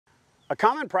A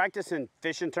common practice in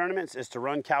fishing tournaments is to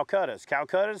run Calcuttas.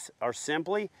 Calcuttas are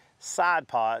simply side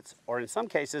pots, or in some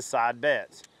cases, side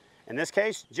bets. In this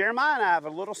case, Jeremiah and I have a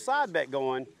little side bet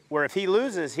going where if he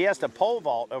loses, he has to pole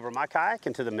vault over my kayak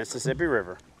into the Mississippi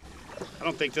River. I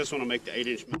don't think this one will make the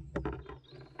 8-inch.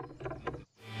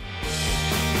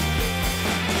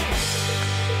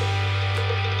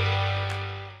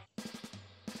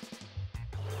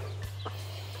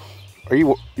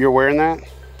 You're wearing that?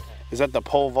 Is that the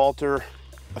pole vaulter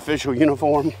official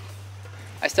uniform?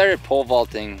 I started pole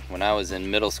vaulting when I was in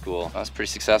middle school. I was pretty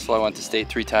successful. I went to state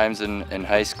 3 times in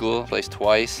high school, placed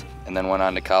twice, and then went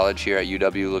on to college here at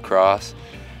UW La Crosse.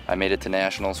 I made it to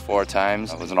nationals 4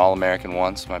 times. I was an All-American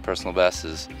once. My personal best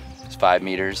is 5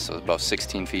 meters, so about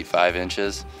 16 feet 5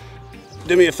 inches.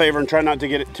 Do me a favor and try not to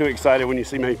get too excited when you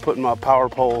see me putting my power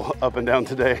pole up and down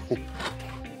today.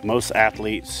 Most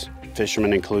athletes,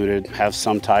 fishermen included, have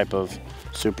some type of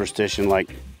superstition, like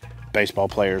baseball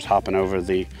players hopping over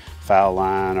the foul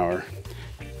line or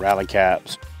rally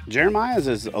caps. Jeremiah's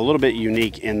is a little bit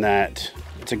unique in that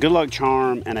it's a good luck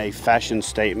charm and a fashion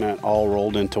statement all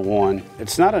rolled into one.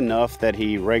 It's not enough that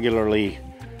he regularly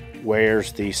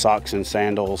wears the socks and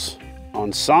sandals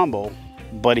ensemble,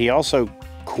 but he also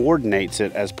coordinates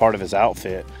it as part of his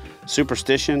outfit.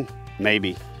 Superstition?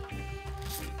 Maybe.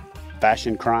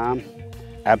 Fashion crime?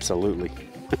 Absolutely.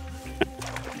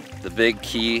 The big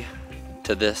key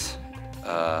to this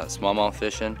smallmouth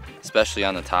fishing, especially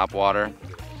on the top water,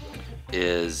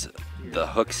 is the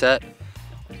hook set.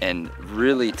 And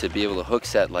really, to be able to hook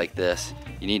set like this,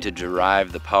 you need to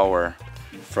derive the power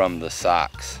from the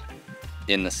socks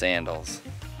in the sandals.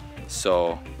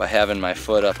 So by having my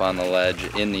foot up on the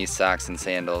ledge in these socks and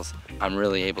sandals, I'm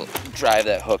really able to drive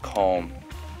that hook home.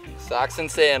 Socks and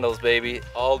sandals, baby,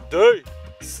 all day.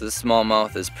 So this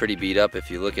smallmouth is pretty beat up if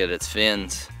you look at its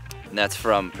fins, and that's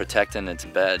from protecting its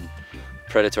bed.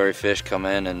 Predatory fish come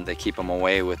in and they keep them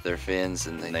away with their fins,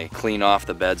 and they clean off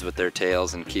the beds with their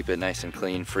tails and keep it nice and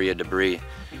clean, free of debris,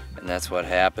 and that's what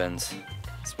happens.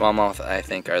 Smallmouth, I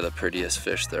think, are the prettiest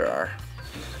fish there are.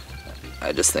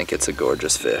 I just think it's a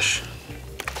gorgeous fish.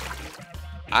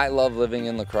 I love living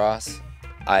in La Crosse.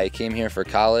 I came here for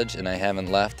college and I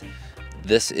haven't left.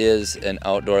 This is an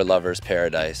outdoor lover's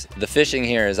paradise. The fishing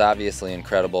here is obviously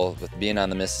incredible with being on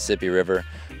the Mississippi River.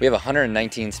 We have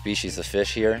 119 species of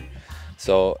fish here.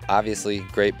 So obviously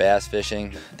great bass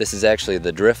fishing. This is actually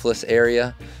the driftless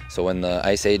area. So when the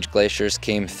Ice Age glaciers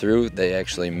came through, they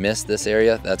actually missed this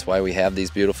area. That's why we have these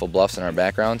beautiful bluffs in our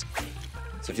backgrounds.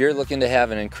 So if you're looking to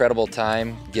have an incredible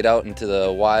time, get out into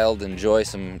the wild, enjoy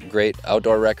some great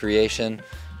outdoor recreation,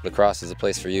 La Crosse is a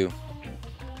place for you.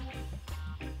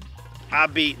 I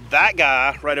beat that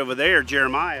guy right over there,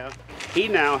 Jeremiah. He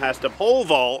now has to pole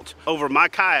vault over my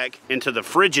kayak into the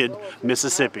frigid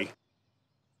Mississippi.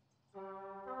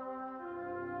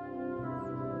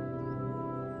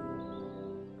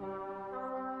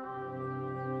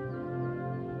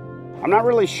 I'm not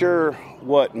really sure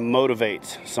what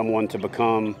motivates someone to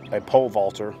become a pole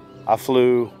vaulter. I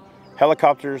flew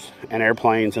helicopters and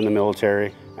airplanes in the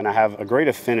military, and I have a great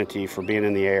affinity for being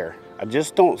in the air. I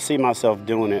just don't see myself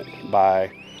doing it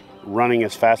by running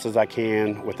as fast as I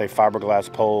can with a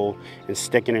fiberglass pole and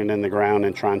sticking it in the ground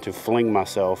and trying to fling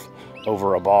myself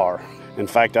over a bar. In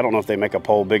fact, I don't know if they make a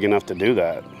pole big enough to do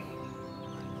that.